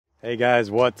Hey guys,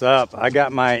 what's up? I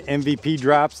got my MVP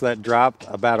drops that dropped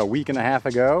about a week and a half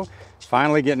ago.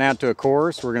 Finally getting out to a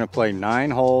course. We're gonna play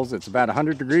 9 holes. It's about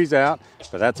 100 degrees out,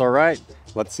 but that's all right.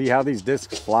 Let's see how these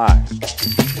discs fly.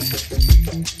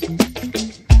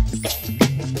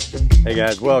 Hey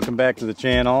guys, welcome back to the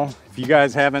channel. If you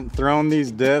guys haven't thrown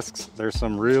these discs, there's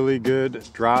some really good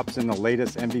drops in the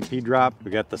latest MVP drop.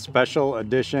 We got the special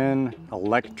edition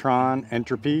Electron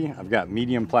Entropy. I've got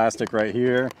medium plastic right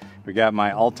here. We got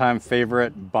my all-time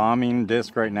favorite bombing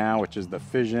disc right now, which is the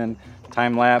Fission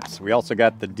Time-Lapse. We also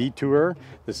got the Detour.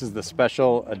 This is the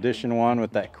special edition one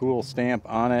with that cool stamp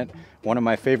on it. One of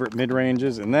my favorite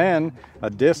mid-ranges. And then a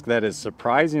disc that is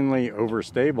surprisingly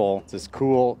overstable. It's this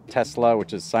cool Tesla,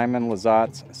 which is Simon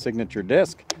Lizott's signature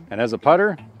disc. And as a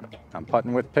putter, I'm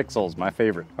putting with Pixels, my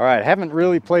favorite. All right, haven't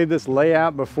really played this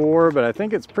layout before, but I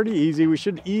think it's pretty easy. We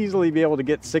should easily be able to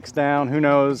get 6 down. Who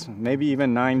knows, maybe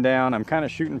even 9 down. I'm kind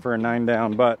of shooting for a 9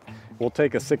 down, but we'll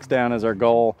take a 6 down as our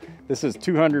goal. This is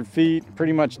 200 feet,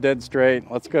 pretty much dead straight.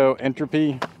 Let's go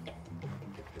Entropy.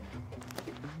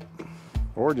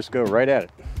 Or just go right at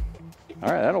it.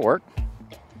 All right, that'll work.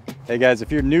 Hey guys,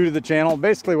 if you're new to the channel,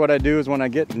 basically what I do is when I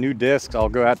get new discs, I'll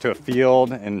go out to a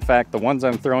field. In fact, the ones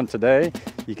I'm throwing today,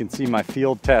 you can see my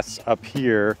field tests up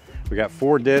here. We got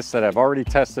 4 discs that I've already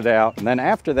tested out. And then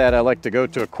after that, I like to go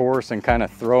to a course and kind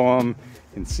of throw them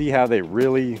and see how they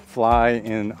really fly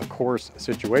in a course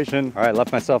situation. All right,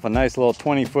 left myself a nice little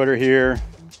 20-footer here.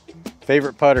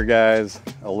 Favorite putter, guys,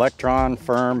 Electron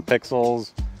Firm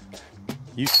Pixels.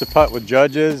 Used to putt with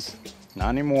Judges, not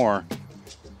anymore.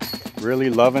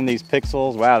 Really loving these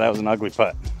Pixels. Wow, that was an ugly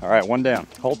putt. All right, 1 down.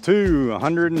 Hole 2,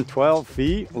 112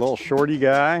 feet, a little shorty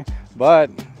guy, but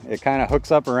it kind of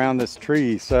hooks up around this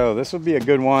tree. So this would be a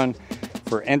good one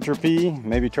for Entropy.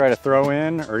 Maybe try to throw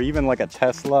in, or even like a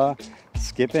Tesla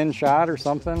skip in shot or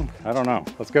something. I don't know.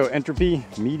 Let's go Entropy,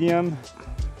 medium.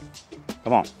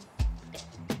 Come on.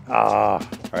 All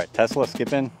right, Tesla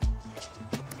skip in.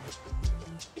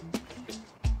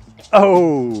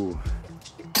 Oh!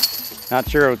 Not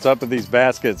sure what's up with these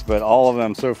baskets, but all of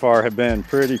them so far have been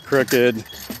pretty crooked.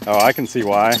 Oh, I can see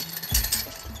why.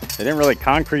 They didn't really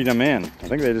concrete them in. I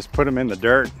think they just put them in the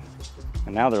dirt,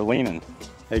 and now they're leaning.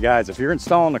 Hey guys, if you're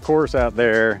installing a course out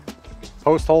there,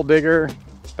 post hole digger,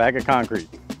 bag of concrete,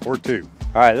 or 2.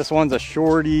 All right, this one's a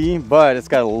shorty, but it's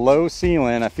got a low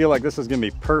ceiling. I feel like this is gonna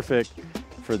be perfect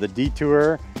for the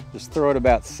Detour. Just throw it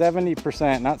about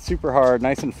 70%, not super hard,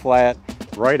 nice and flat.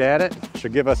 Right at it,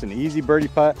 should give us an easy birdie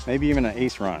putt, maybe even an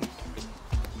ace run.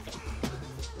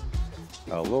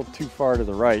 A little too far to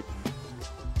the right.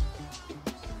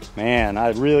 Man, I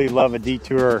really love a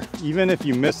Detour. Even if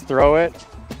you misthrow it,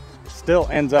 still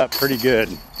ends up pretty good.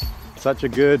 Such a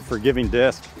good forgiving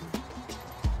disc.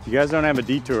 If you guys don't have a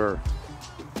Detour,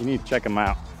 you need to check them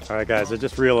out. All right guys, I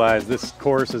just realized this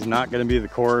course is not gonna be the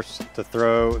course to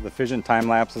throw the Fission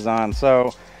Time-Lapses on.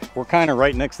 So we're kind of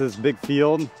right next to this big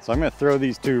field. So I'm gonna throw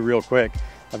these 2 real quick.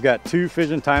 I've got 2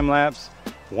 Fission Time-Lapse,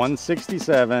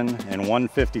 167 and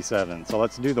 157. So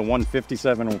let's do the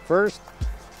 157 first.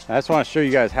 I just wanna show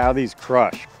you guys how these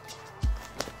crush.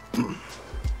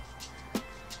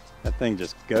 That thing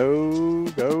just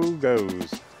goes.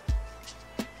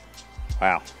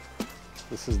 Wow,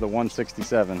 this is the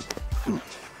 167.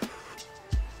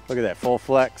 Look at that, full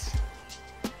flex.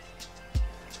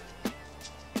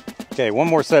 Okay, one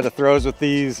more set of throws with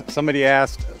these. Somebody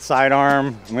asked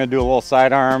sidearm. I'm gonna do a little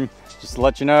sidearm. Just to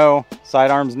let you know,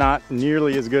 sidearm's not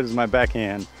nearly as good as my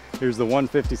backhand. Here's the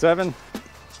 157.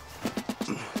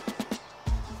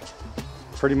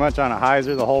 Pretty much on a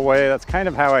hyzer the whole way. That's kind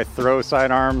of how I throw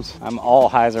sidearms. I'm all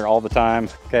hyzer all the time.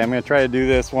 Okay, I'm gonna try to do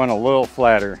this one a little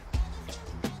flatter.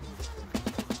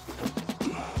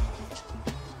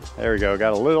 There we go,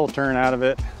 got a little turn out of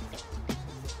it.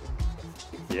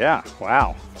 Yeah,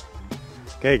 wow.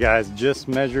 Okay guys, just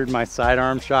measured my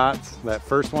sidearm shots. That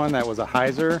first one, that was a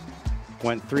hyzer,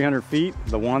 went 300 feet.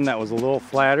 The one that was a little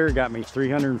flatter got me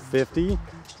 350.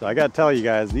 So I gotta tell you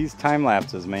guys, these time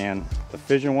lapses, man, the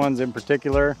Fission ones in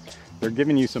particular, they're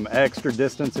giving you some extra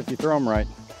distance if you throw them right.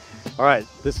 All right,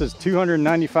 this is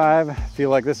 295. I feel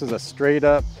like this is a straight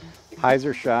up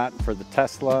hyzer shot for the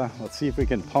Tesla. Let's see if we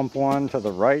can pump one to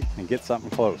the right and get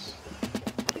something close.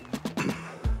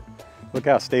 Look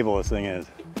how stable this thing is.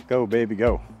 Go baby,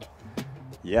 go.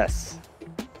 Yes.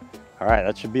 All right,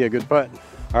 that should be a good putt.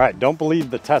 All right, don't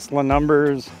believe the Tesla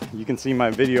numbers. You can see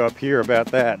my video up here about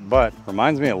that, but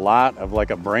reminds me a lot of like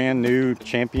a brand new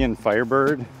Champion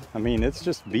Firebird. I mean, it's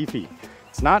just beefy.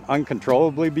 It's not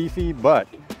uncontrollably beefy, but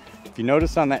if you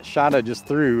notice on that shot I just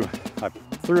threw, I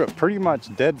threw it pretty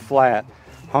much dead flat,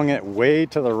 hung it way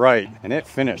to the right, and it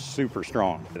finished super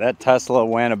strong. That Tesla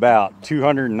went about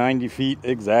 290 feet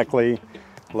exactly.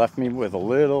 Left me with a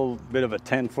little bit of a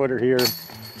 10-footer here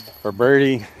for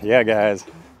birdie. Yeah, guys,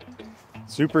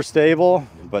 super stable,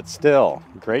 but still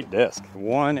great disc.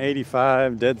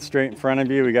 185 dead straight in front of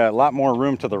you. We got a lot more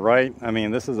room to the right. I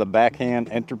mean, this is a backhand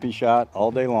entropy shot all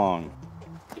day long.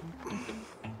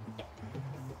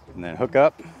 And then hook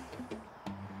up.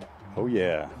 Oh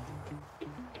yeah.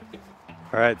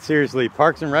 All right, seriously,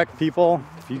 Parks and Rec people,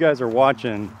 if you guys are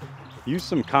watching, use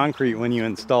some concrete when you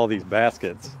install these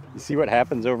baskets. You see what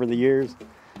happens over the years?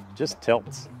 Just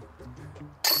tilts.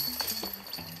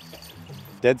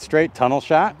 Dead straight tunnel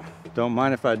shot. Don't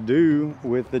mind if I do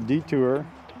with the Detour.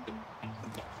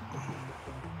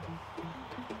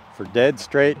 For dead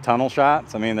straight tunnel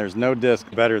shots, I mean, there's no disc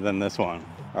better than this one.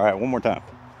 All right, one more time.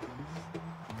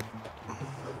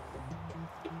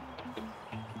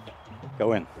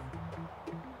 Go in.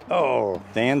 Oh,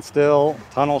 standstill,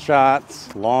 tunnel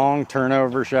shots, long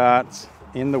turnover shots,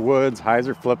 in the woods,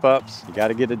 hyzer flip ups. You got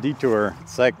to get a Detour.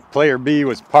 It's like player B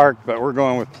was parked, but we're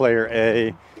going with player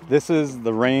A. This is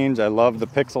the range I love the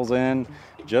pixels in.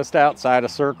 Just outside a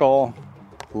circle,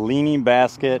 leaning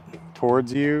basket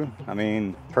towards you. I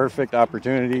mean, perfect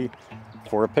opportunity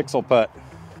for a pixel putt.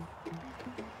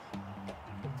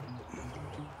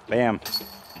 Bam.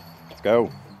 Let's go.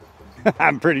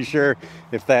 I'm pretty sure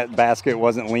if that basket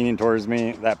wasn't leaning towards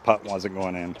me, that putt wasn't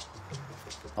going in.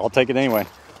 I'll take it anyway.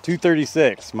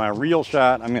 236, my real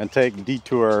shot. I'm gonna take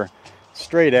Detour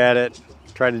straight at it,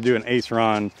 try to do an ace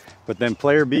run, but then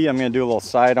player B, I'm gonna do a little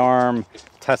sidearm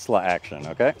Tesla action,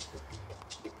 okay?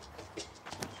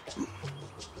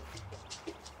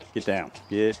 Get down,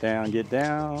 get down, get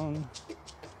down.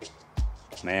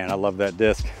 Man, I love that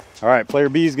disc. All right, player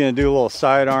B is gonna do a little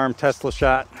sidearm Tesla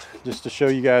shot just to show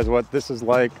you guys what this is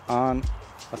like on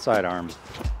a sidearm.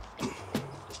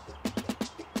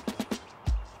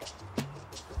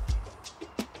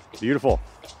 Beautiful.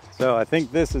 So I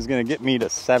think this is gonna get me to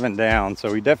 7 down.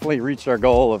 So we definitely reached our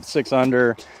goal of 6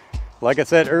 under. Like I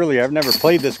said earlier, I've never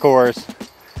played this course,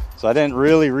 so I didn't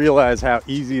really realize how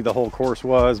easy the whole course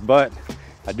was, but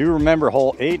I do remember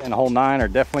hole 8 and hole 9 are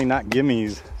definitely not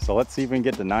gimmies. So let's see if we can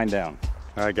get to 9 down.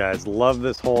 All right, guys, love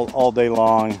this hole all day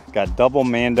long. Got double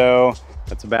Mando.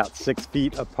 That's about 6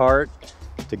 feet apart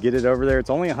to get it over there. It's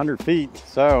only 100 feet,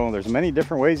 so there's many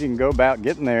different ways you can go about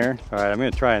getting there. All right, I'm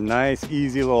gonna try a nice,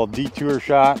 easy little Detour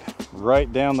shot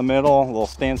right down the middle, a little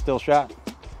standstill shot.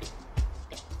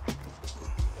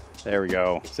 There we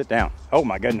go, sit down. Oh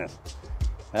my goodness,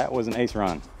 that was an ace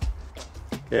run.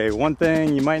 Okay, one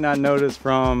thing you might not notice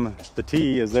from the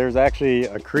tee is there's actually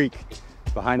a creek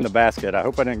behind the basket. I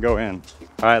hope I didn't go in.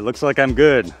 All right, looks like I'm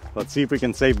good. Let's see if we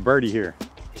can save birdie here.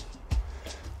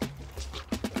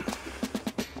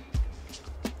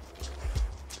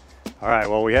 All right,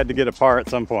 well, we had to get a par at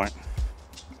some point.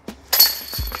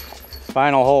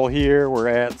 Final hole here, we're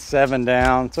at 7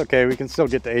 down. It's okay, we can still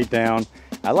get to 8 down.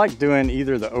 I like doing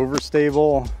either the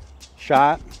overstable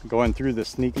shot, going through the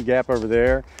sneaky gap over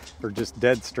there, or just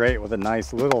dead straight with a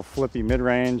nice little flippy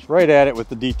mid-range, right at it with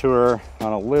the Detour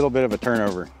on a little bit of a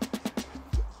turnover.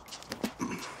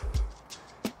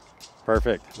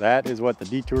 Perfect. That is what the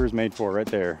Detour is made for right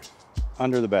there,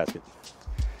 under the basket.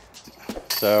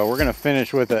 So we're gonna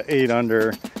finish with an 8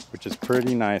 under, which is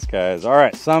pretty nice, guys. All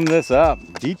right, sum this up.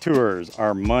 Detours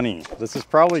are money. This is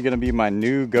probably gonna be my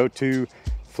new go-to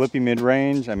flippy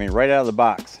mid-range. I mean, right out of the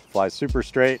box. Flies super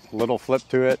straight, little flip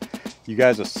to it. You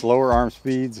guys with slower arm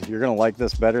speeds, you're gonna like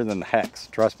this better than the Hex,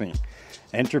 trust me.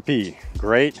 Entropy,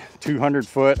 great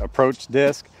 200-foot approach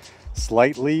disc.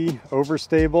 Slightly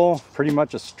overstable, pretty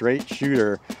much a straight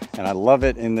shooter, and I love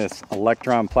it in this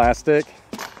electron plastic.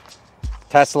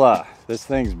 Tesla, this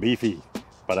thing's beefy,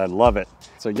 but I love it.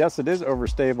 So yes, it is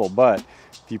overstable, but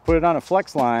if you put it on a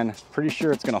flex line, pretty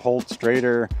sure it's gonna hold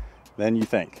straighter than you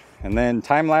think. And then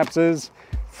time lapses,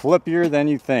 flippier than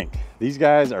you think. These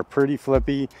guys are pretty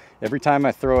flippy. Every time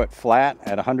I throw it flat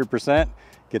at 100%,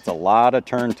 gets a lot of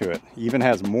turn to it. Even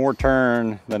has more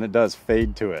turn than it does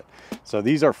fade to it. So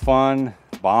these are fun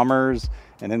bombers,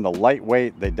 and in the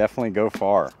lightweight, they definitely go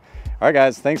far. All right,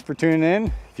 guys, thanks for tuning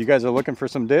in. If you guys are looking for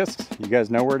some discs, you guys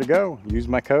know where to go. Use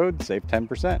my code, save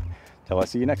 10%. Till I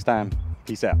see you next time,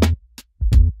 peace out.